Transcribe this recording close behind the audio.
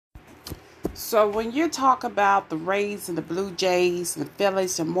So when you talk about the Rays and the Blue Jays and the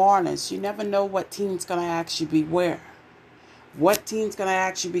Phillies and Marlins, you never know what team's going to actually be where. What team's going to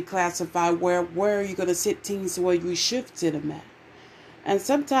actually be classified where? Where are you going to sit teams where you should sit them at? And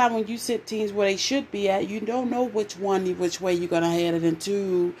sometimes when you sit teams where they should be at, you don't know which way you're going to head it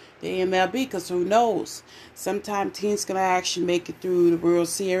into the MLB, because who knows? Sometimes teams going to actually make it through the World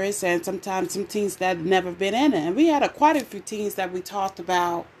Series, and sometimes some teams that have never been in it. And we had quite a few teams that we talked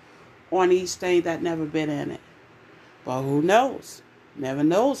about on each thing that never been in it. But who knows? Never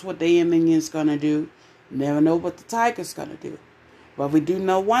knows what the Indians going to do. Never know what the Tigers going to do. But we do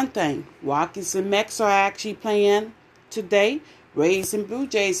know one thing. Rockies and Mets are actually playing today. Rays and Blue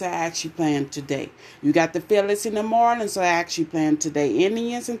Jays are actually playing today. You got the Phillies and the Marlins are actually playing today.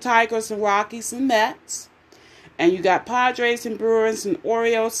 Indians and Tigers and Rockies and Mets. And you got Padres and Brewers and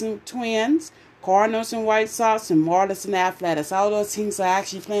Orioles and Twins. Cardinals and White Sox and Marlins and Athletics. All those teams are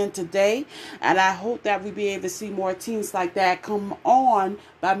actually playing today. And I hope that we'll be able to see more teams like that come on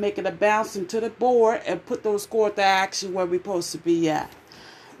by making a bounce into the board and put those scores to action where we're supposed to be at.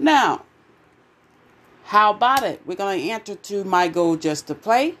 Now, how about it? We're going to enter to my goal just to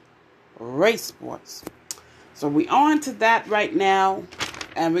play race sports. So we're on to that right now.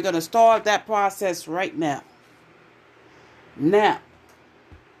 And we're going to start that process right now. Now,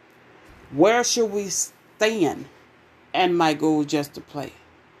 where should we stand and my goal just to play?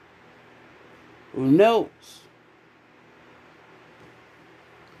 Who knows?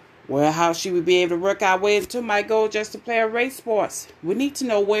 Well, how should we be able to work our way into my goal just to play a race sports? We need to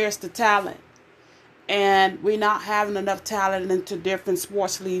know where's the talent. And we're not having enough talent into different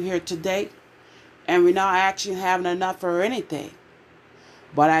sports league here today. And we're not actually having enough for anything.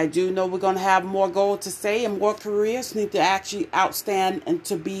 But I do know we're going to have more goals to say, and more careers need to actually outstand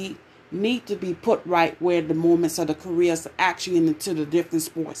and need to be put right where the moments of the careers are actually into the different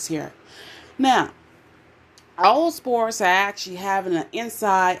sports here. Now, all sports are actually having an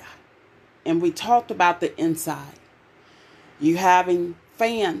inside, and we talked about the inside. You having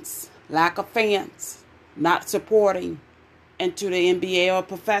fans, lack of fans, not supporting into the NBA or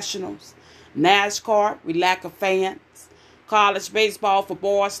professionals. NASCAR, we lack of fans. College baseball for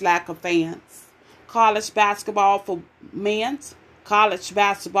boys, lack of fans. College basketball for men. College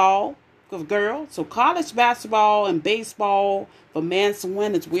basketball for girls. So college basketball and baseball for men and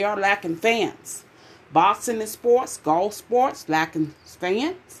women, we are lacking fans. Boxing and sports, golf sports, lacking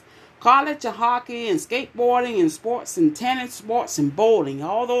fans. College and hockey and skateboarding and sports and tennis sports and bowling.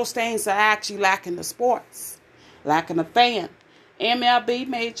 All those things are actually lacking the sports. Lacking a fan. MLB,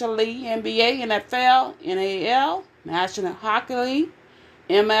 Major League, NBA, NFL, NAL, National Hockey League,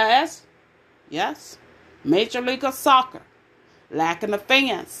 MLS, yes, Major League of Soccer, lacking the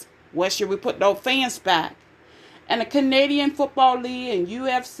fans. Where should we put those fans back? And the Canadian Football League and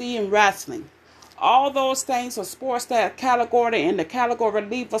UFC and wrestling. All those things are sports that category in the category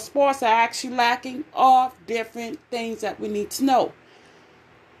league for sports are actually lacking of different things that we need to know.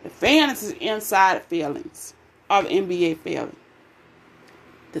 The fans is inside feelings of NBA feeling.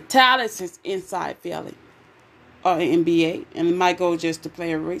 The talent is inside feeling of NBA, and it might go just to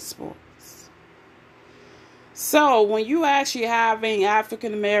play a race sports. So when you actually having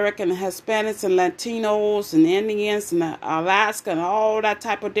African American, Hispanics, and Latinos, and Indians, and Alaska, and all that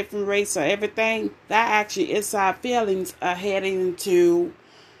type of different race or everything, that actually inside feelings are heading into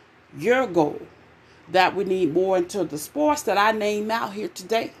your goal. That we need more into the sports that I name out here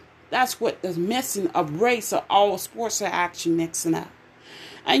today. That's what is missing of race, or all sports are actually mixing out.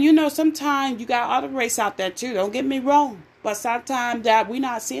 And you know, sometimes you got other race out there too. Don't get me wrong. But sometimes that we're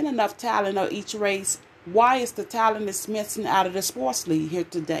not seeing enough talent of each race. Why is the talent is missing out of the sports league here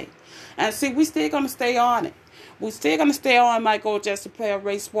today? And see, we still going to stay on it. We still going to stay on my goal just to play a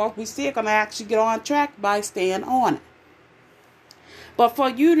race sport. We still going to actually get on track by staying on it. But for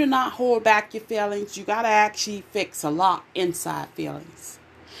you to not hold back your feelings, you got to actually fix a lot inside feelings.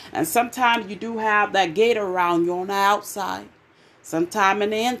 And sometimes you do have that gate around you on the outside. Sometime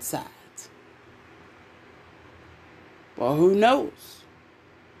in the inside. Well, who knows?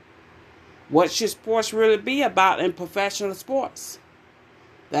 What should sports really be about in professional sports?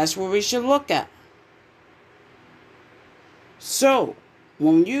 That's what we should look at. So,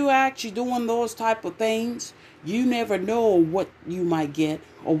 when you actually doing those type of things, you never know what you might get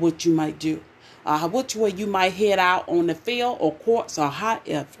or what you might do. Which way you might head out on the field or courts or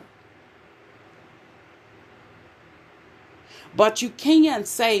however. But you can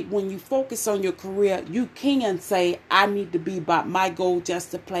say, when you focus on your career, you can say, I need to be about my goal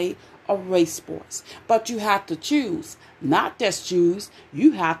just to play of race sports. But you have to choose, not just choose,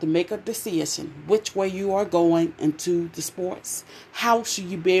 you have to make a decision which way you are going into the sports. How should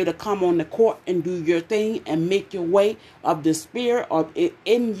you be able to come on the court and do your thing and make your way of the spirit of it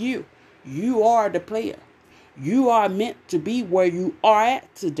in you? You are the player. You are meant to be where you are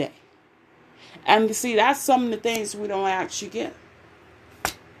at today. And you see, that's some of the things we don't actually get.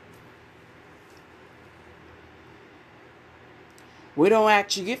 We don't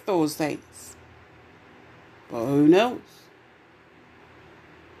actually get those things. But who knows?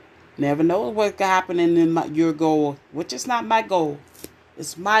 Never knows what's happening in your goal, which is not my goal.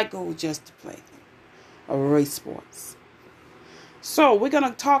 It's my goal just to play a race sports. So we're going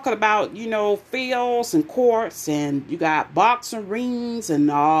to talk about, fields and courts, and you got boxing rings and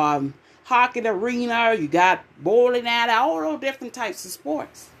hockey arena, you got bowling alley, all those different types of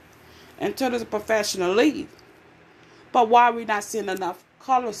sports until there's a professional league. But why are we not seeing enough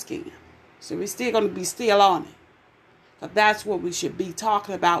color scheme? So we're still going to be still on it. But that's what we should be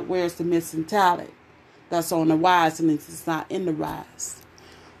talking about. Where's the missing talent that's on the rise and it's not in the rise?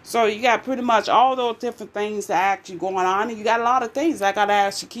 So you got pretty much all those different things that are actually going on. And you got a lot of things that got to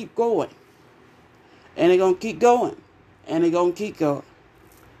actually keep going. And they're going to keep going. And they're going to keep going.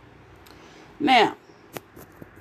 Now,